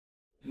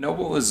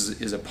Noble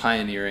is a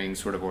pioneering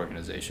sort of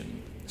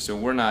organization. So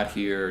we're not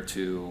here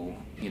to,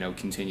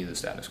 continue the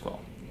status quo.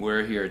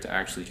 We're here to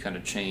actually kind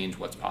of change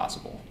what's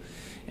possible.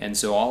 And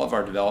so all of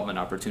our development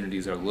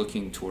opportunities are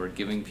looking toward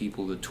giving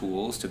people the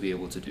tools to be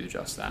able to do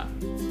just that.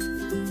 The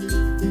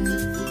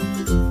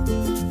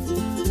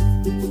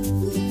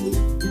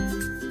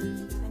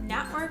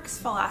network's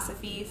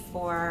philosophy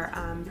for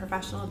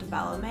professional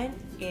development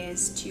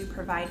is to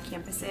provide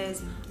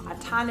campuses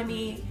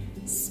autonomy,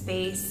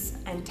 space,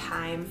 and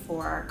time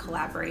for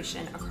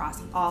collaboration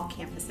across all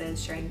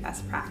campuses, sharing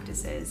best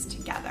practices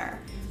together.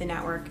 The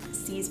network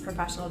sees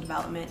professional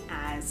development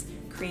as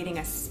creating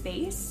a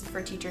space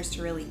for teachers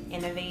to really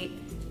innovate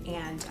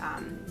and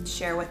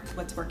share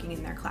what's working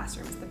in their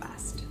classrooms the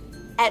best.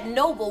 At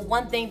Noble,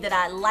 one thing that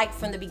I liked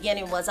from the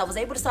beginning was I was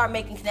able to start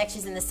making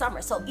connections in the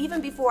summer. So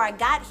even before I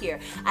got here,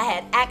 I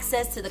had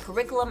access to the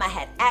curriculum, I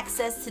had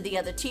access to the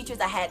other teachers,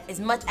 I had as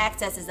much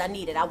access as I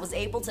needed. I was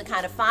able to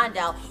kind of find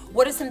out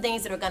what are some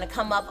things that are going to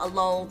come up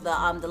along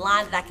the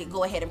line that I could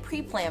go ahead and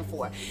pre-plan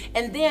for.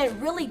 And then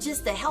really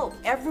just to help.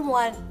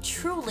 Everyone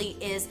truly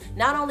is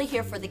not only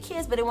here for the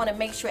kids, but they want to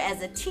make sure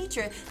as a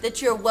teacher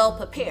that you're well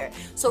prepared.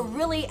 So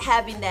really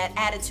having that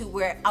attitude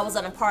where I was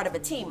on a part of a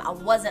team. I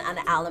wasn't on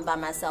an island by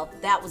myself.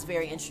 That was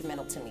very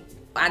instrumental to me.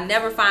 I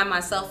never find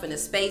myself in a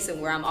space and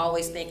where I'm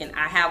always thinking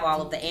I have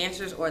all of the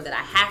answers or that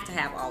I have to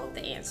have all of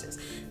the answers.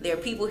 There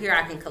are people here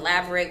I can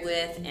collaborate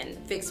with and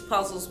fix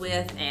puzzles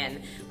with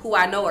and who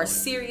I know are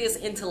serious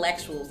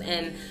intellectuals.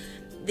 And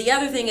the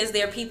other thing is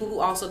there are people who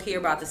also care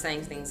about the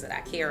same things that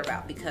I care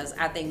about, because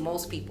I think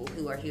most people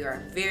who are here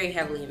are very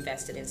heavily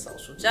invested in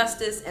social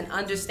justice and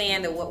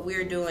understand that what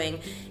we're doing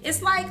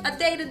is like a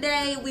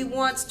day-to-day. We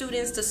want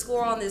students to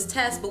score on this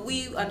test, but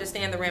we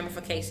understand the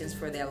ramifications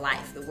for their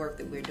life, the work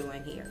that we're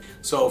doing here.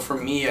 So for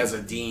me as a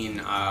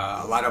dean,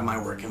 a lot of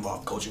my work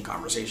involved coaching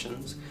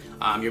conversations.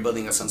 You're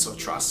building a sense of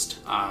trust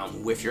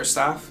with your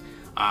staff,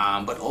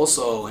 but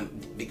also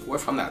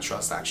from that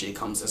trust actually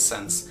comes a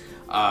sense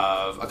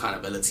of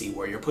accountability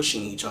where you're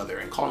pushing each other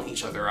and calling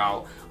each other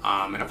out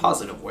in a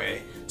positive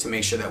way to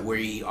make sure that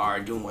we are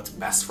doing what's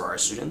best for our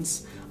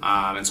students.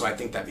 And so I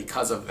think that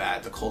because of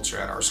that, the culture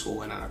at our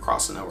school and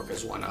across the network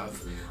is one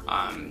of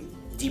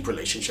deep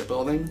relationship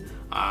building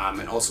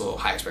and also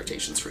high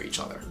expectations for each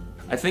other.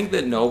 I think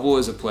that Noble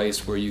is a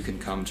place where you can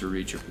come to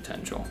reach your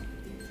potential.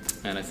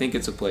 And I think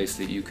it's a place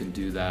that you can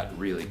do that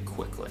really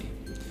quickly.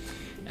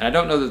 And I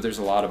don't know that there's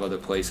a lot of other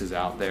places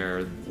out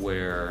there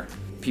where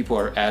people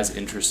are as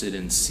interested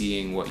in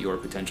seeing what your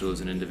potential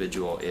as an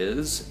individual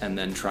is and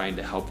then trying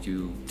to help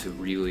you to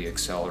really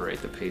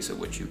accelerate the pace at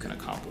which you can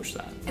accomplish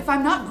that. If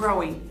I'm not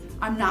growing,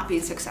 I'm not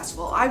being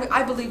successful.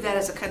 I believe that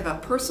as a kind of a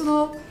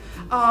personal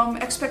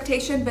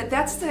expectation, but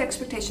that's the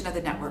expectation of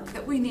the network,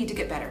 that we need to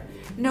get better.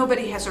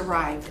 Nobody has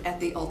arrived at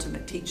the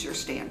ultimate teacher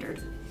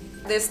standard.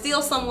 There's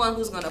still someone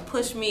who's going to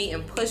push me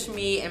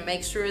and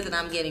make sure that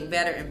I'm getting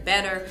better and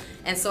better.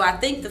 And so I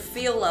think the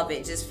feel of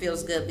it just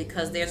feels good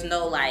because there's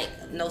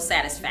no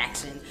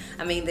satisfaction.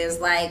 I mean, there's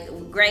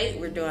great,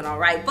 we're doing all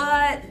right,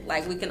 but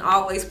we can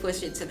always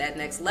push it to that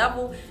next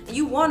level. And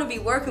you want to be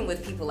working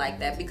with people like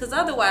that, because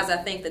otherwise I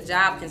think the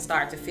job can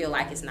start to feel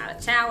like it's not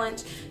a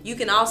challenge. You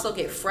can also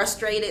get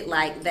frustrated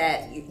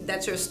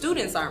that your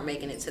students aren't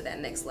making it to that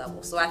next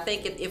level. So I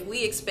think if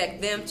we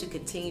expect them to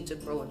continue to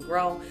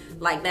grow,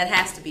 that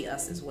has to be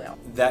us as well.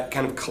 That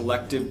kind of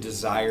collective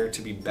desire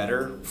to be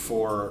better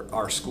for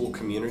our school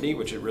community,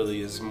 which it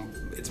really is,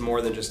 it's more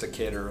than just a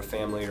kid or a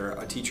family or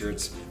a teacher,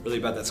 it's really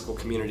about that school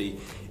community,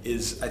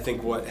 is I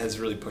think what has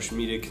really pushed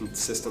me to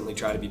consistently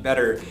try to be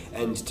better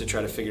and to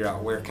try to figure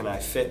out where can I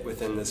fit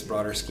within this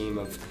broader scheme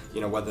of,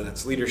 whether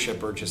that's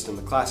leadership or just in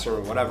the classroom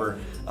or whatever.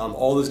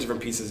 All those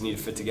different pieces need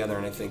to fit together,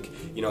 and I think,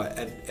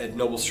 at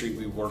Noble Street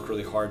we work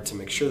really hard to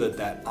make sure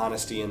that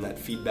honesty and that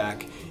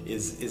feedback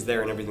is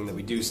there in everything that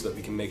we do, so that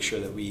we can make sure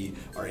that we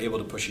are able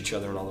to push each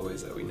other in all the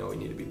ways that we know we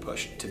need to be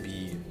pushed to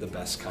be the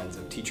best kinds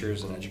of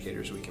teachers and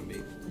educators we can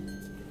be.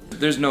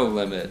 There's no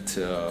limit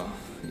to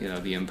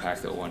the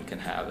impact that one can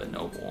have at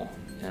Noble.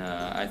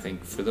 I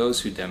think for those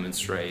who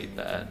demonstrate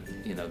that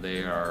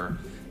they are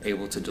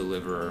able to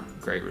deliver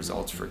great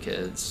results for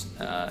kids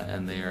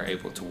and they are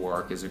able to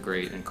work as a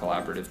great and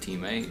collaborative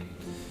teammate,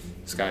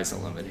 sky's the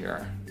limit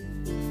here.